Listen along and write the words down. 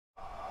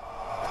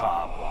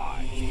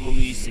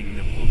chasing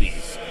the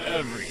police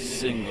every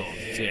single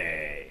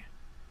day.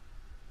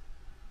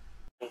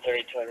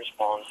 32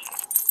 response.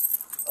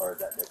 Or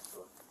that next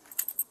one.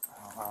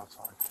 I don't know, it's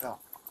hard to tell.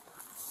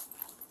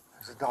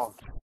 There's a dog.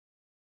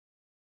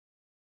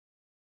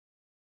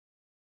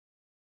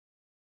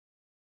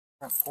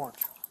 Front porch.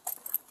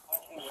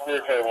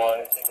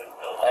 K1.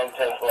 I'm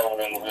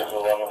 10-12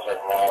 individual. I'm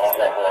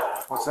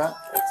What's that?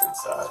 It's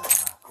inside.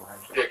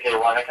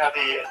 K1. I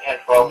copy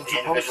 10-12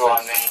 individual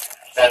on me.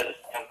 Status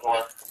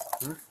 10-4.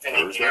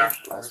 Thursday?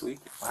 Last week?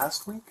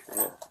 Last week?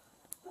 Yeah.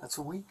 That's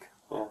a week?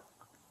 Yeah.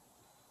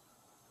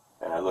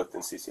 And I looked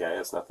in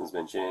CCIS, nothing's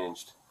been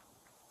changed.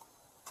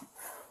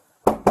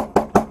 You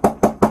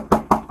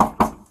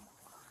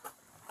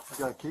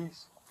got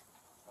keys?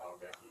 I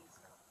don't got keys.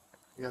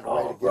 You got a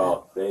way to Oh, get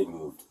bro, they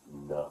moved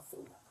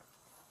nothing.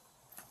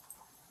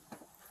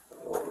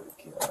 Holy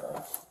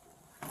cow.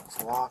 in?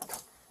 It's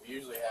locked. We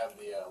usually have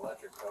the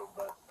electric coat,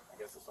 but I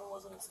guess this one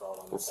wasn't installed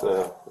on this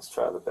Let's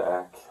try the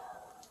back.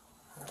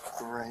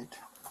 That's great.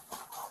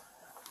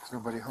 There's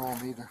nobody home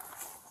either.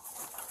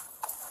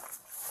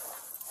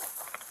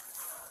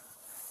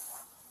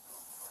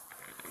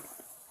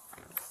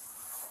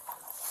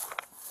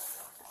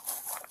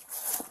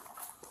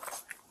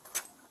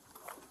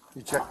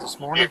 You checked this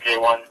morning?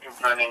 K1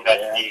 confirming that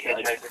the I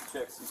hitchhiker.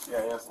 checked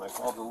CCIS and I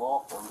called the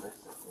law firm and they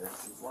said,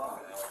 yes, he's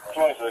locked.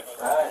 26.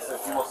 Alright, so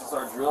if he wants to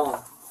start drilling,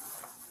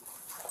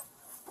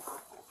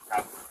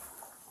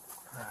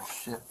 Oh,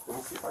 shit. let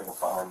me see if I can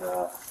find,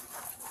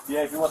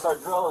 yeah, if you want to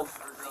start drilling.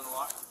 Start drilling the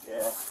lock. Yeah.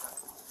 Let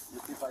me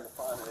see if I can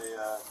find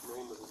a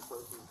name of this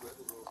person's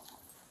resident.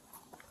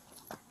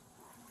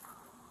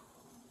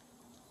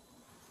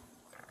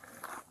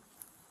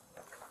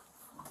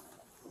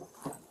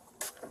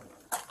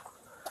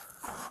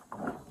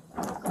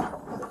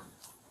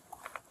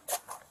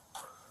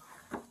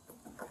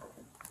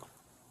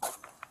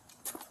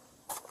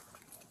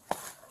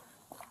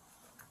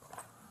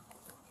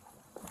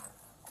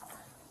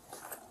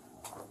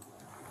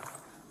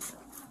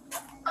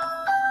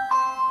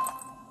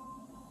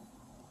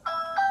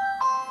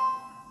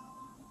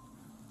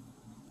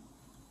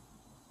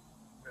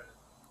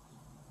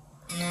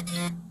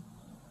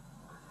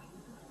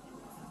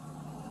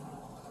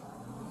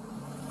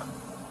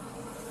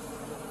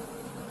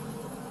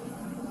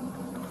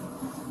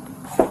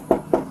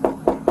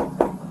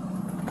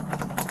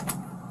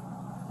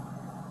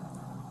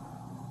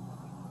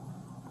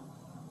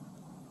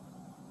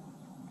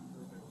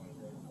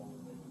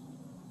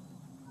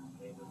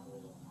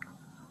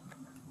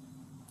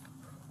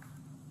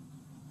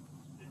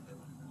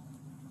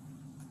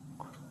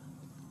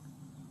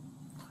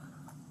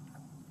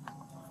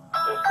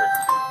 District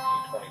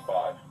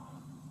 225.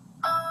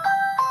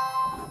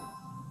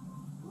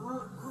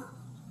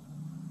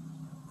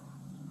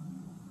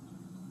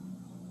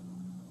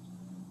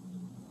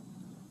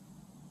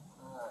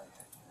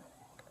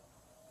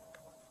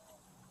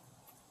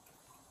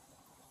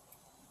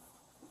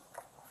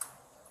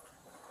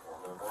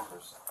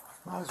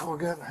 Might as well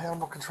get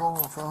animal control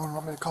on the phone.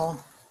 Want me to call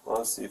them? Well,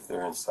 let's see if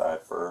they're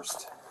inside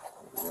first.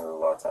 You know, a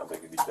lot of times they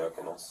could be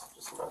ducking us,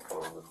 just not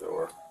coming to the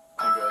door.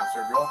 You go ahead and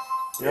start drilling.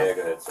 Yeah,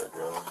 go ahead, start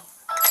drilling.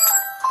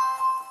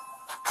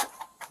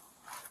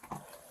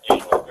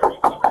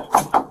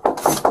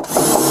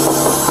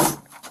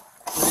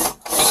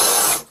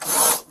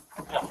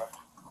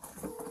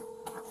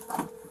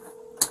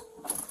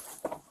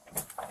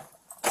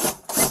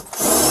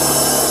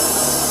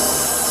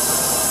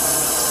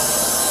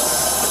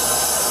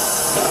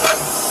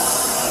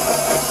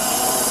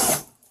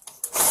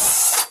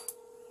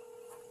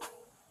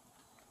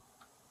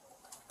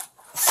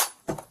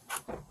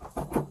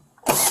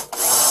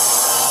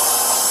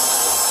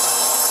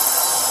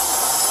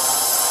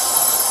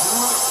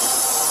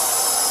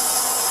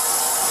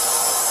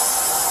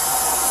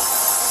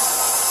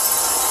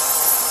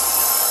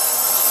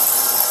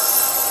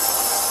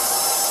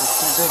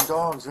 Big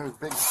dogs, there's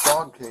big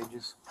dog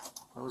cages.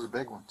 Those are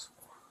big ones.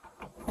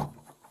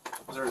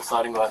 Is there a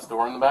sliding glass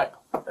door in the back?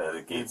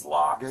 The gate's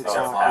locked. Gate's It's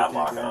got a locked, you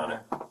padlock can't get in on it.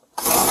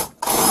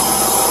 there.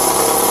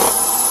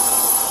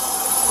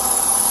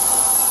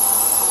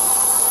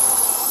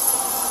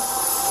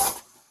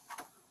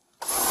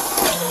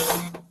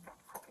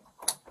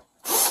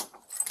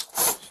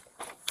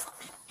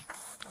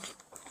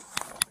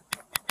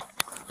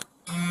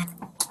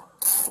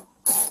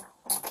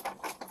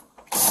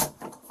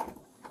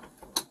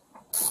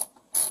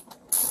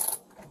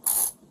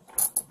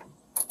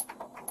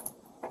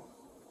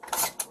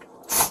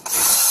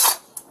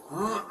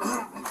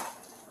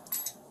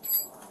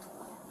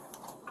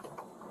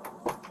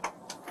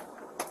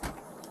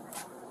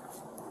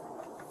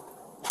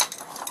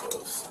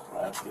 Close.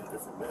 I have to get a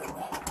different bed.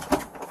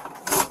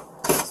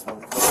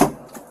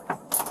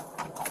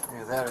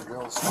 Either that or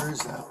drill the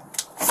screws out.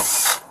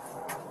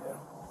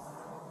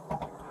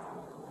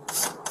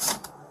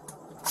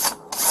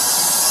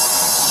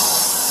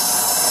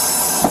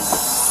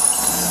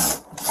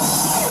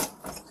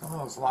 Some of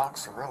those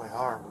locks are really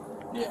hard.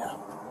 Yeah.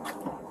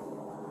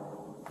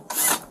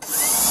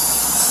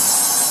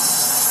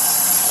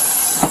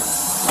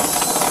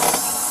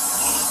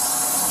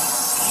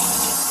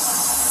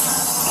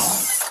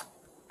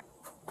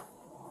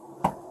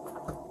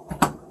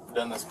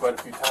 this quite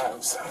a few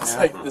times. So it's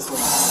like this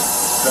one's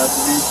about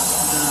to be.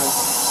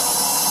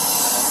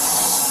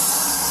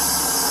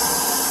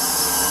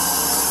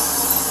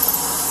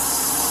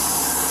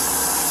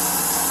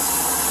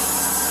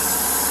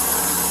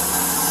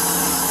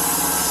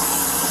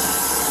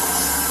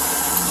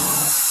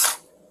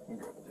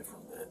 Grab a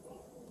different bit.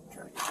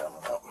 Try to get that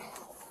one out.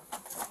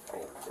 I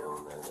have a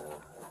feeling that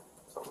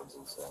someone's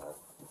inside.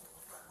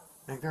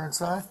 Think they're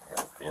inside? I have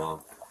a feeling.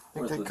 I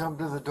think they come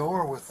to the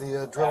door with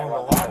the drilling the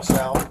locks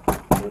out.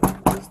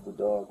 Where's the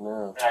dog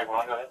now? Tag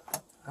one, go ahead.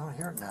 I don't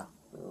hear it now.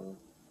 Do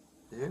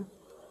you?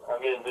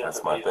 I'm getting this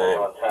That's my thing.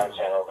 on tag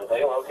channel. Did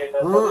they locate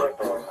that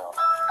subject or no?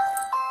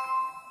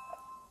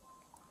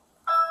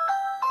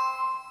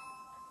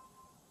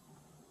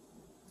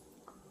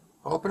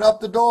 Open up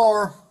the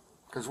door,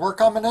 because we're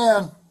coming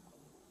in.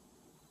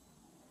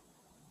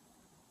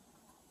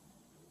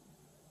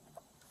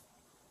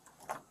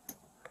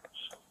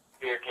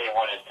 Here,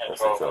 K1 is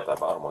Let's 1012. fill out that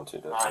bottom one too,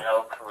 doesn't it?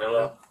 I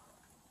Gorilla.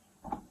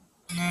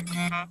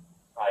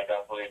 I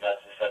don't believe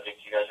that's the subject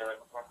you guys are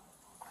looking for.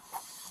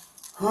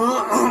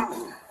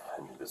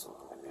 I knew this one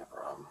was going to be a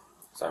problem.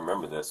 So I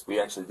remember this. We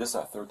actually, this is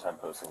our third time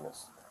posting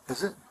this.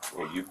 Is it?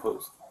 Yeah, you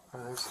posted.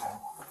 Oh, there's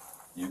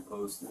You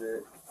posted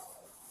it.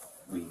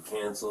 We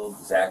canceled.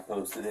 Zach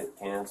posted it.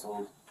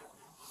 Canceled.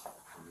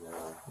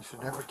 You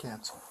should never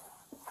cancel.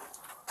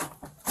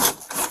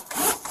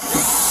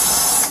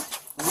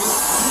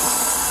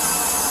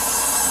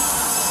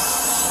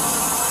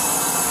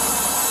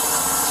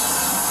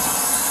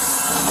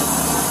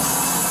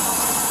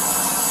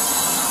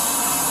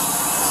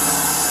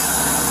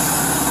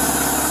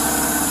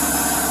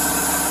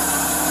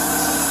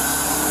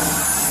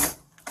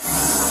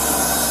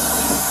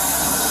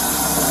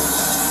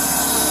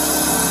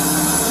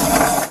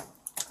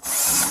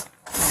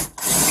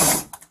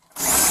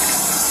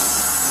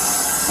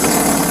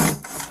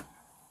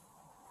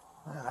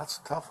 Yeah, that's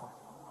a tough one.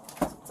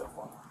 That's a tough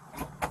one.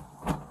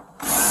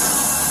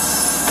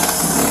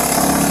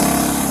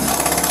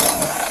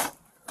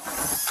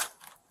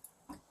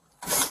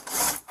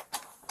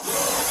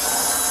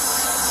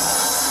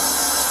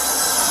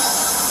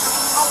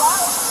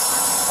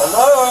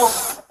 Hello?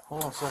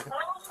 Hold on a second.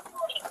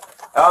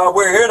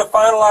 We're here to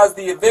finalize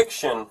the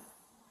eviction.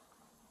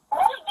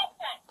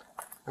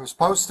 It was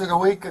posted a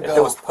week ago.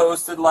 It was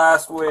posted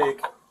last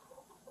week.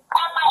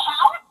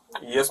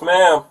 Yes,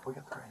 ma'am. We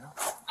got the right number.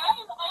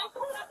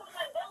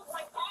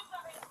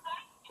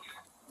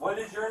 What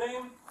is your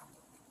name?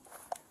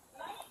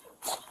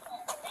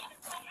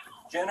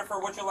 Jennifer,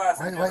 what's your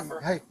last name, Wait,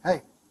 Jennifer?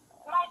 hey.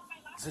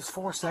 Is this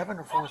 4-7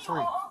 or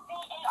 4-3?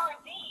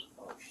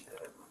 Oh,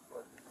 shit.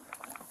 What?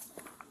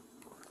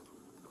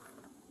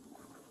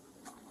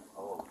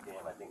 Oh,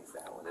 damn, I think it's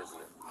that one, isn't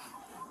it?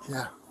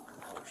 Yeah.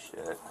 Oh,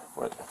 shit.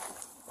 What?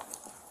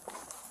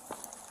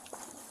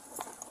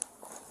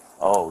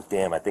 Oh,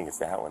 damn, I think it's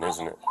that one,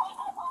 isn't it?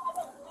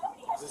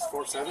 Is this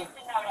 4-7?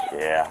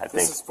 Yeah, I think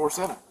This is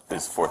 4-7.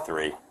 this is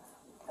 4-3.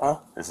 Huh?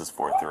 This is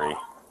 4-3.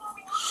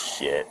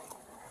 Shit.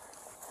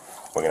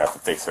 We're gonna have to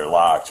fix her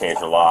lock, change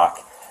her lock.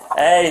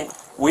 Hey,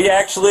 we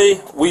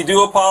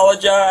do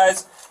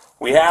apologize.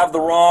 We have the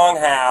wrong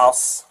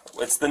house.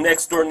 It's the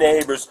next door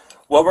neighbors.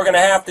 What we're gonna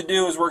have to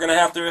do is they're gonna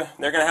have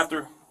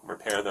to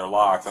repair their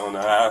locks. I don't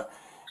know how.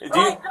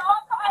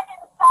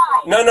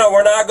 No,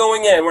 we're not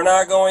going in. We're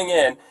not going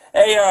in.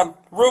 Hey,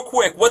 real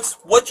quick,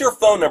 what's your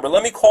phone number?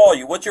 Let me call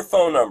you. What's your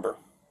phone number?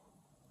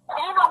 You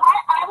know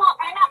what? I'm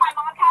at my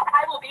mom's house.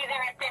 I will be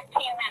there in 15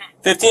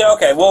 minutes. 15?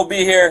 Okay, we'll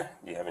be here.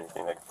 Do you have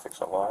anything that can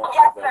fix our lock?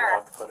 Yes, I'll sir.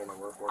 have to put in a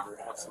work order,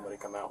 have somebody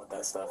come out with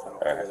that stuff. I don't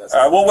All care. right, That's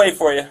we'll wait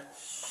for you.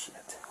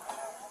 Shit.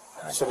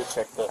 Should have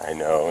checked the. I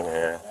know,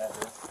 yeah.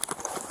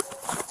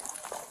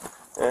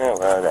 Yeah,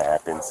 well, that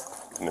happens.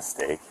 It's a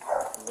mistake.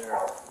 Their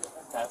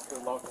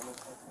passcode lock on this.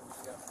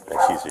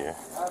 Yeah, she's here.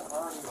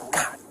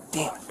 God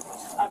damn it.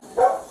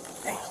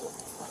 Damn.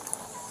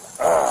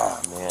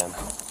 Oh, man.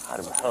 How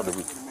the hell did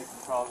we... Make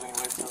some calls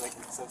anyway, so they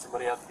can send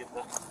somebody out to get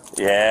the.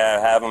 Yeah,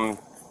 have them...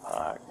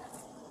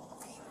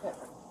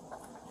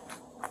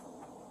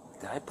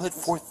 Did I put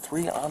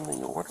 4-3 on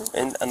the order?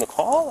 And on the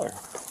call, or...?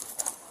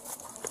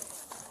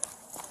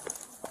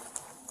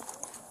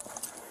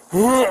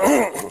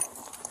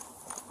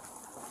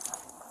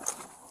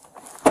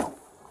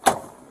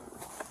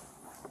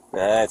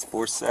 Nah, it's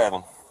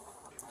 4-7.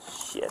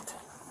 Shit.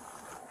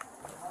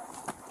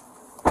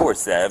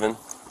 4-7.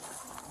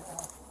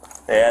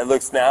 Yeah, it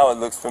looks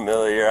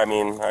familiar. I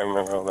mean, I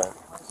remember all that.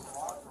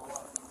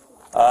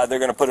 They're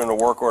gonna put in a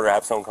work order,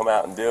 have someone come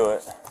out and do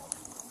it.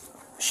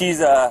 She's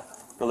the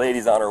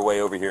lady's on her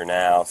way over here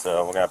now,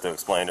 so we're gonna have to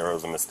explain to her it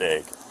was a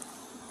mistake.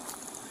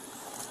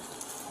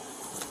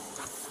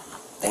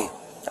 Damn,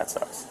 that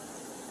sucks.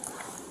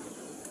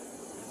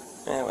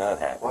 Yeah, well, it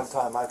happens. One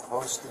time I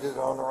posted it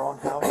on the wrong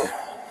house,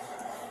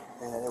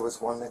 and it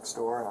was one next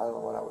door, and I don't know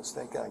what I was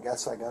thinking. I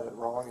guess I got it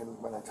wrong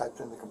when I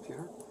typed in the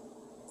computer.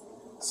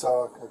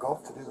 So I go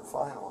up to do the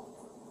final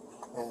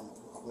and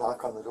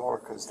knock on the door,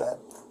 because that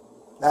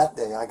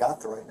day I got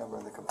the right number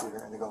in the computer,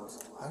 and he goes,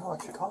 I don't know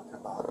what you're talking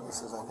about. And he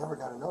says, I never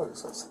got a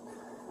notice. I said,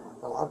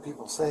 A lot of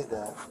people say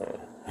that.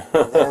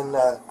 And then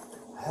I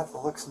have the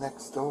looks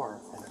next door,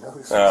 and the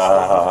notice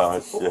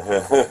was shit.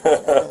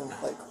 and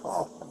like,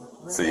 oh,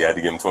 man. So you had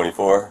to give him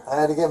 24?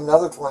 I had to give him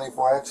another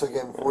 24. I actually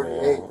gave him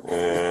 48. Yeah.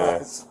 I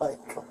was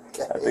like,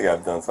 okay. I think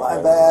I've done something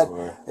My bad.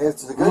 before.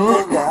 It's a good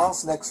thing the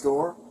house next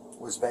door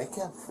was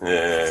vacant.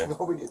 Yeah.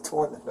 Nobody had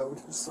torn the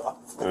notice off.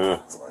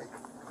 It's like,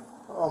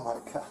 oh my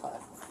God.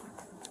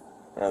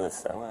 Well,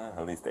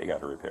 at least they got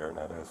to repair it,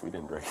 not us. We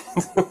didn't break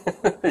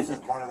Is it.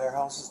 it one of their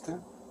houses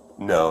too?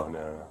 No.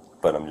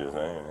 But I'm just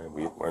saying,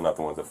 we're not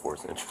the ones that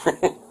force entry.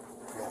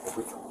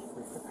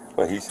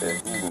 Well, he said,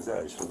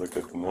 I should have looked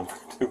at the number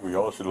too. We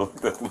all should have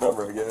looked at the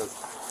number, I guess.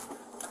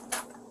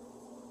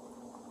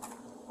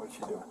 What's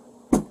she doing?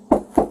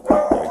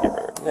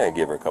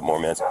 Give her a couple more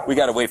minutes. We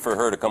got to wait for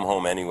her to come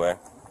home anyway.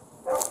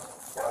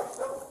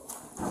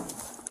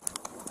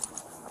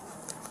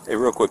 Hey,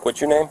 real quick,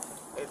 what's your name?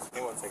 It's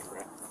anyone take a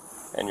break.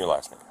 And your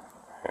last name.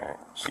 All right.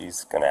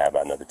 She's going to have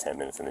about another 10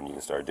 minutes, and then you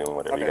can start doing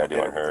whatever you got to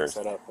do on hers.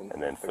 And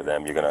then for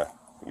them,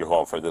 you're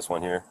home for this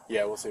one here?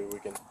 Yeah, we'll see what we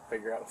can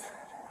figure out.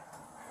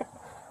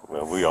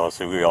 Well, we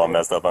all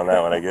messed up on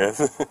that one, I guess.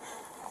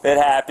 It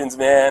happens,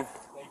 man.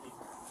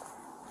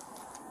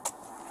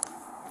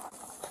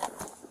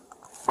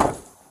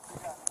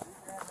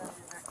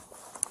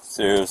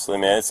 Seriously,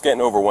 man, it's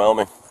getting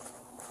overwhelming.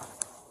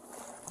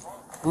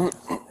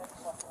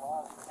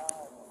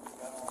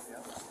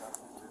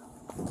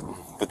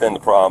 But then the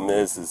problem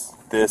is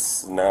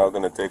this is now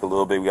going to take a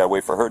little bit. We got to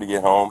wait for her to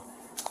get home,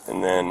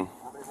 and then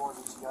How many more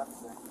did you got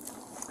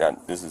today?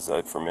 this is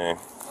it for me.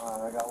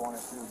 I got one or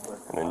two, but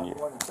And then you-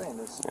 what I'm saying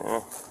is, Yeah.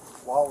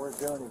 while we're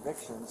doing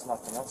evictions,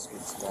 nothing else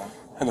gets done,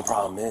 And the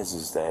problem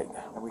is that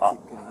and we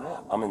keep getting in.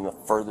 I'm in the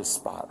furthest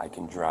spot I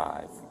can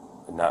drive,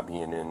 and not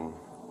being in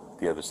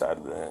the other side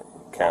of the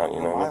county.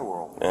 You know what I My mean?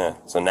 world. Yeah.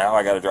 So now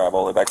I got to drive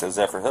all the way back to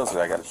Zephyr Hills,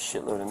 because I got a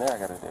shitload in there I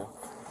got to do.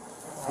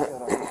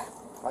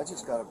 I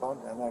just got a bunch,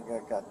 and I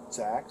got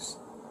Zach's.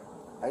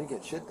 I didn't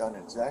get shit done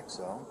in Zach's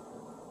zone.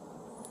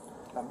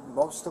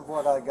 Most of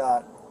what I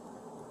got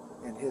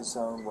in his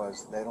zone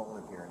was they don't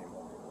live here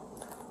anymore.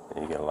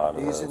 You get a lot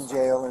of He's those. in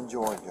jail in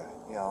Georgia.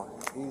 You know,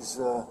 he's,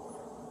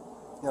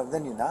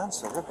 then you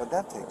non-serve it, but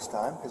that takes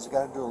time because you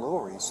got to do a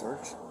little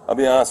research. I'll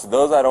be honest,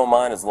 those I don't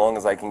mind as long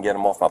as I can get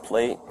them off my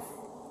plate.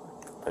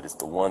 But it's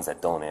the ones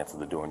that don't answer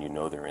the door and you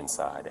know they're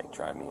inside that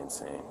drive me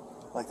insane.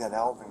 Like that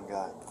Alvin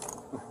guy.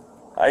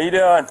 How you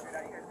doing?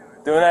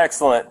 Doing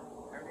excellent.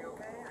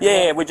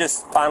 Yeah, we're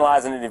just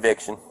finalizing an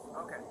eviction.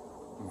 Okay.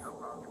 No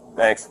problem.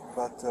 Thanks.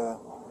 But,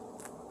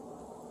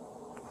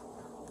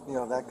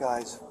 that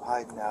guy's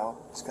hiding out.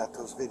 He's got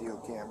those video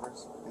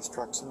cameras. His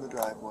truck's in the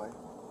driveway.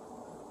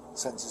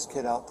 Sends his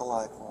kid out to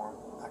lie for him.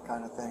 That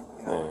kind of thing.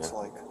 It's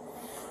like,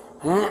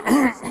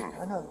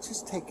 I know,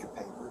 just take your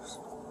papers.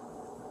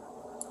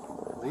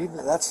 Leave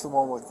it. That's the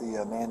one with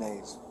the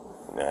mayonnaise.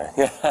 Yeah.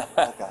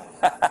 That guy.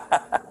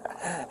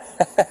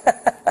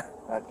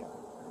 That guy.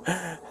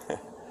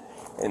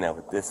 And now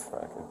with this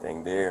fucking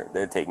thing,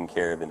 they're taking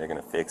care of it. They're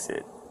gonna fix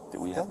it. Do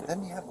we have to?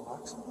 Doesn't he have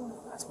locks on it?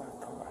 That's my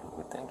thought. I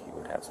would think he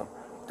would have some.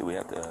 Do we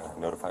have to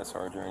notify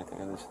Sarge or anything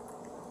of this?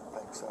 I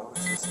think so.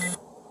 It's just,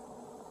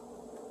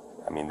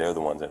 I mean, they're the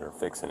ones that are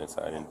fixing it,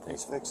 so I didn't think.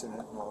 he's fixing it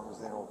as long as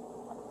they don't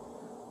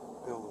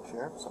bill the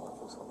sheriff's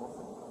office. I don't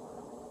think.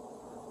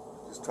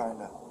 Just trying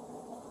to.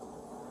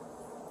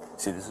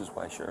 See, this is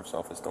why sheriff's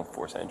office don't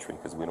force entry,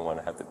 because we don't want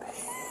to have to pay.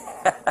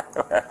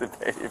 Don't have to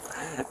pay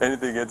if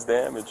anything gets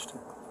damaged.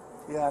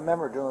 Yeah, I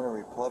remember doing a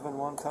replevin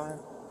one time,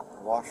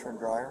 washer and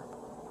dryer.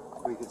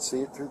 We could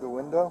see it through the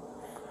window.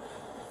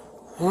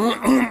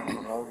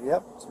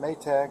 Yep, it's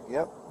Maytag.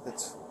 Yep,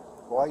 it's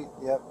white.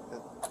 Yep.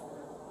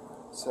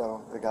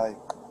 So the guy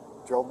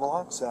drilled the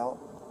locks out,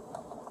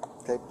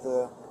 taped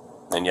the.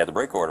 And you had the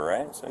brake order,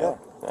 right? So,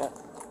 yeah.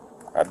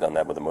 I've done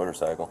that with a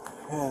motorcycle.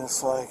 And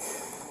it's like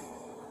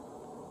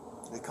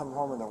they come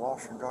home and their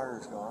washer and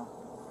dryer's gone,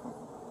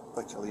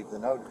 but you leave the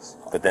notice.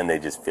 But then they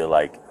just feel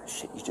like,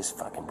 shit, you just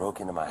fucking broke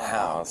into my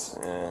house.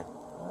 Yeah.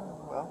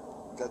 Well,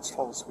 that's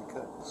told us we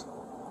could. So.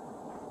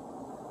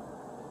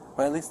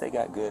 Well, at least they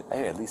got good.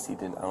 Hey, at least he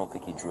didn't. I don't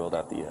think he drilled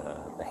out the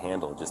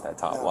handle, just that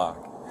top No. lock.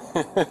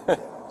 Yeah,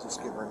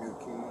 just give her a new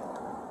key.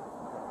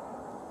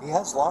 He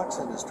has locks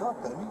in his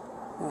truck, doesn't he?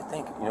 You would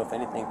think, if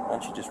anything, why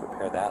don't you just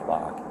repair that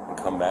lock and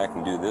come back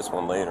and do this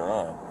one later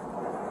on?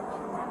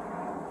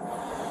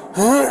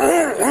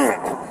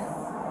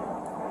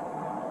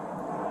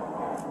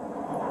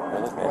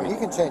 Well, he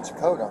can change the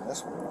code on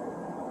this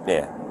one.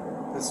 Yeah.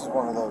 This is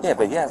one of those. Yeah,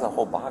 but he has a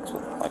whole box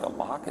with like a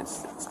lock and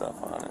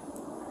stuff on it.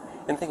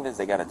 And the thing is,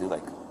 they got to do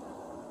like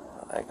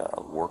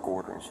a work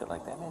order and shit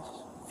like that. Man,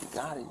 if you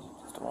got it,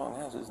 it's the wrong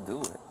house, just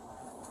do it.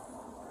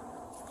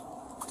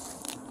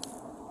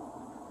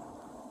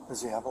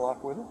 Does he have a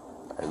lock with it?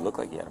 It looked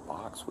like he had a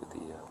box with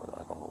with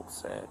like a whole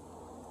set.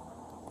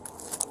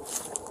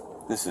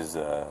 This is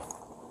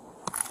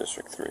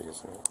District 3,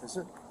 isn't it? Is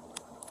it?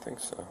 I think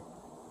so.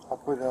 I'll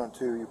put it on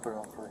 2, you put it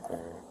on 3. All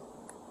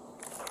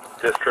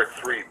right. District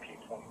 3,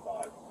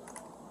 P25.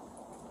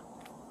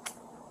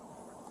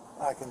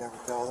 I can never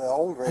tell. The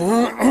old radio,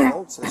 the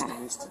old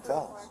system used to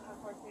tell us.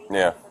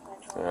 Yeah,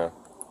 yeah.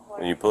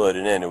 When you put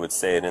it in, it would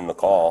say it in the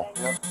call.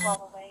 Yep.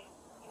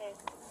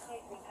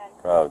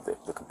 Bro,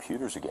 the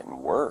computers are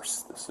getting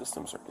worse. The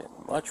systems are getting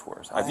much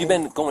worse. Have you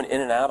been going in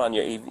and out on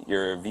your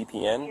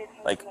VPN?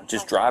 Like,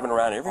 just driving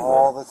around everywhere?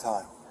 All the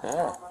time.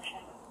 Yeah.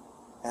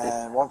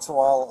 And once in a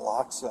while it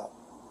locks up.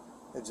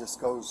 It just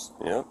goes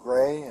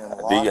gray and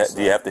locks up.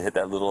 Do you have to hit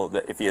that little,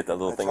 if you hit that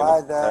little thing? I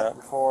tried that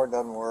before, it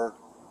doesn't work.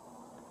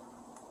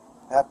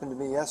 Happened to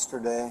me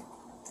yesterday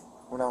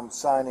when I'm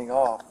signing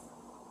off.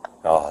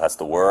 Oh, that's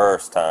the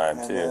worst time,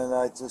 too. And then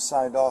I just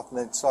signed off, and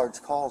then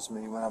Sarge calls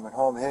me when I'm at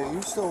home. Hey, are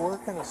you still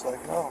working? It's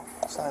like, no,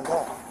 I signed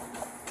off.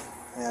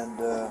 And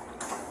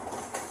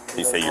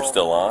you say you're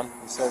still on?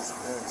 He says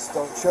it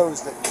still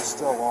shows that you're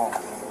still on.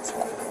 And it's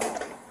like, oh,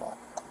 fuck.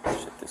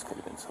 Shit, this could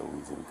have been so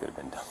easy. We could have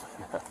been done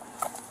with that.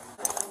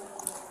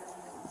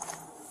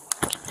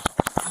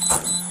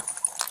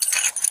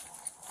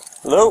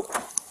 Hello.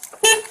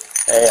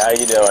 Hey, how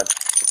you doing?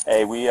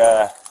 Hey,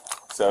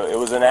 so it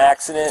was an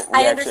accident.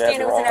 I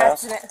understand it was an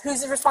accident.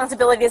 Whose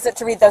responsibility is it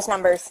to read those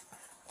numbers?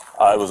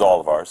 It was all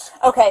of ours.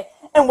 Okay.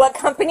 And what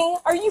company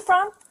are you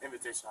from?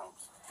 Invitation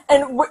Homes.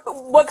 And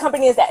what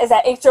company is that? Is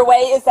that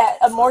HOA? Is that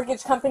a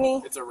mortgage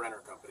company? It's a renter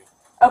company.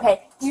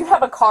 Okay. Do you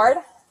have a card?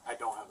 I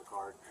don't have a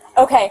card.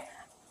 Okay.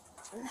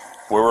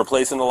 We're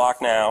replacing the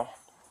lock now,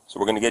 so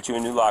we're going to get you a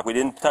new lock. We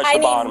didn't touch I the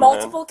need bottom.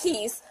 multiple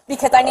keys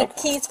because I need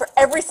keys for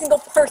every single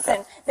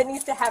person that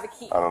needs to have a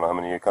key. I don't know how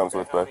many it comes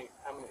with, but It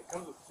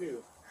comes with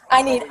 2.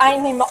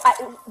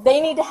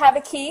 They need to have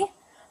a key.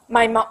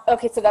 My mom.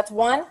 Okay, so that's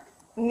one.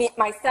 Me,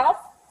 myself,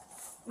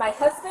 my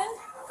husband.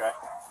 Okay.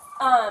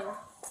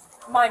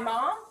 My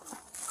mom.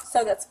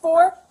 So that's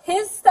 4.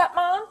 His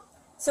stepmom.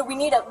 So we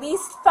need at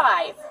least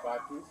 5. 5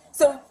 keys?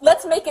 So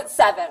let's make it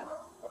 7.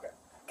 Okay.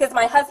 Because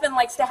my husband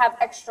likes to have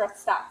extra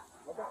stuff.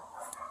 Okay.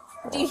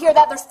 Do you hear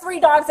that? There's 3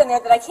 dogs in there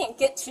that I can't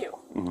get to.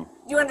 Mm-hmm. Do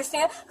you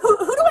understand? Who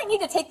do I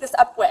need to take this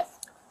up with?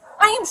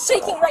 I am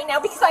shaking right now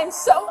because I am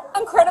so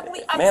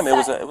incredibly upset. ma'am, it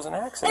was an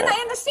accident. And I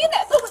understand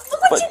that, but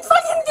look what you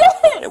fucking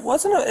did! It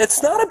wasn't.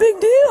 It's not a big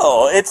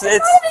deal. It's not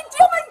a big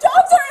deal. My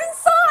dogs are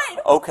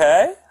inside.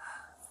 Okay.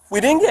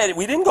 We didn't get it.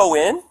 We didn't go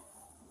in.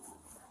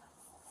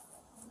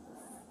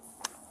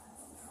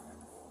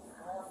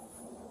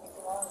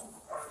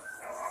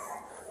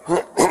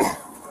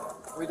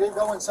 We didn't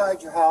go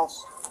inside your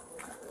house.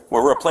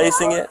 We're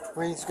replacing it.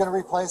 He's going to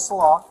replace the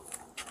lock.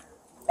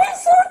 This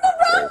is the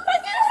wrong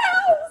fucking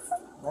house!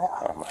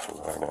 Oh my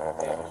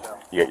Lord.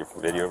 You got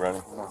your video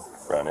running? No.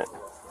 Run it.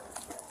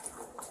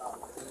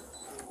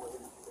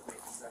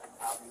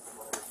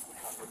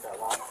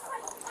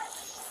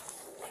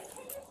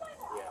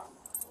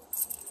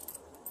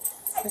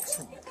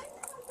 Fixing it.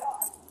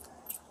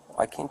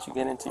 Why can't you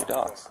get into your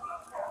dogs?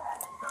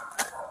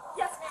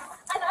 Yes, ma'am.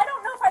 And I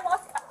don't know if I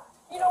lost.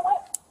 You know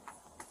what?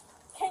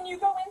 Can you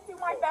go in through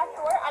my back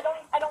door? I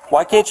don't.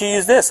 Why can't you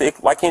use this?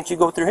 Why can't you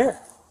go through here?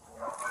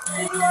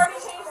 Did you already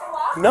change the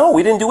lock? No,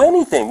 we didn't do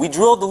anything. We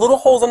drilled the little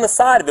holes on the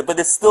side of it, but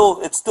it's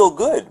still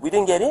good. We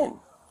didn't get in.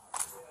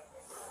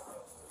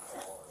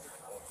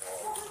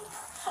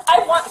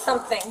 I want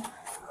something.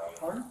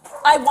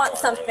 I want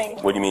something.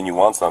 What do you mean you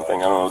want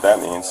something? I don't know what that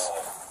means.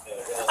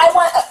 I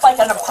want like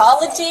an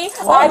apology.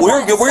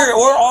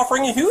 We're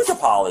offering a huge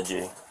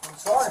apology. I'm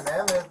sorry,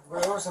 ma'am. It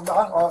was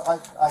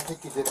I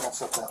think you did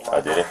mess up that lock.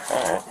 I did it.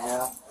 All right.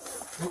 Yeah.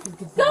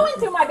 Go in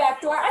through my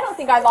back door. I don't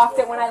think I locked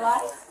it when I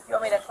left. You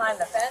want me to climb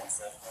the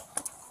fence?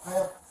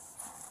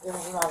 It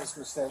was an honest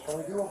mistake, and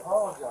we do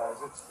apologize.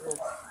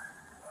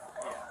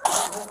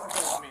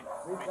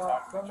 We've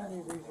got so many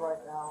of these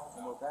right now,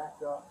 and we're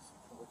backed up,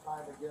 and we're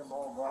trying to get them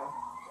all done.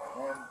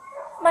 And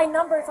My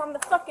number's on the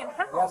fucking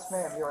house. yes,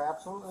 ma'am, you're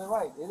absolutely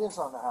right. It is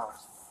on the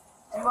house.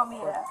 Do you want me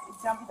to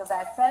jump into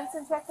that fence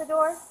and check the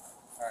door?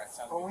 Alright,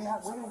 sounds But we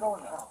didn't go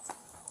in the house.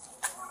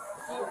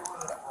 No,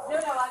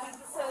 I mean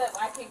just so that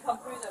I can come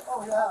through the.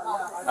 Oh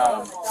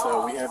yeah.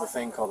 So we have a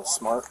thing called a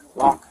smart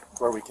lock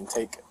where we can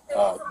take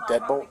a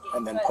deadbolt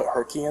and then put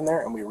her key in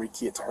there and we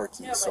rekey it to her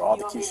keys. So all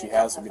the keys she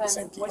has will be the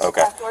same keys.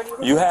 Okay.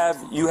 You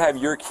have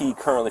your key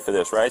currently for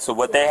this, right? So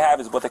what they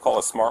have is what they call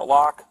a smart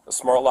lock. A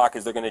smart lock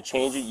is they're going to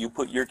change it. You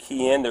put your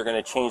key in, they're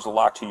going to change the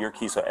lock to your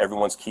key, so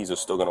everyone's keys are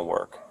still going to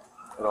work.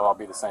 It'll all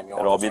be the same.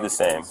 It'll all be the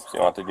same, so you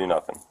don't have to do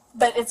nothing.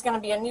 But it's going to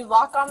be a new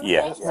lock on the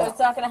Yeah. thing, so it's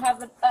not going to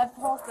have a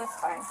hole this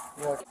time.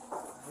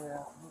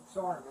 Yeah.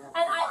 Sorry, man.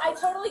 And I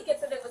totally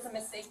get that it was a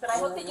mistake, but I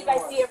hope that you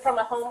guys see it from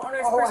a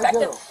homeowner's Oh, I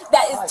perspective do.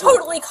 that is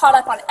totally caught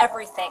up on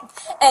everything.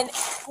 And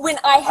when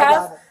I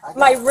have I got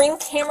my it. Ring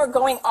camera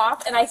going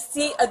off and I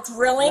see a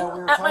drilling Yeah, we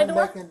were at my trying to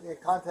door, make in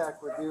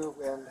contact with you,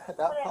 and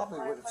that probably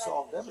would have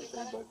solved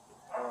everything, but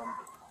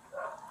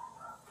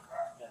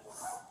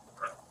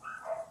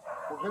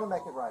we're going to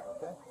make it right,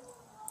 okay?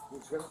 We're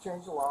going to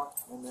change the lock,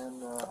 and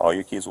then All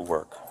your keys will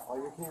work. all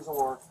your keys will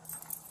work,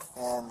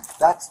 and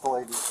that's the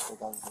lady that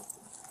got it.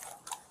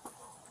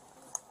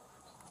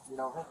 You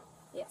know her?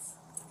 yes.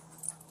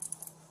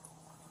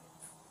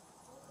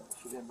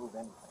 She didn't move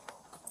anything.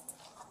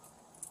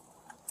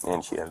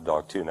 And she had a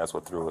dog too, and that's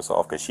what threw us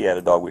off, because she had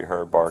a dog we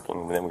heard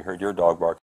barking, and then we heard your dog bark.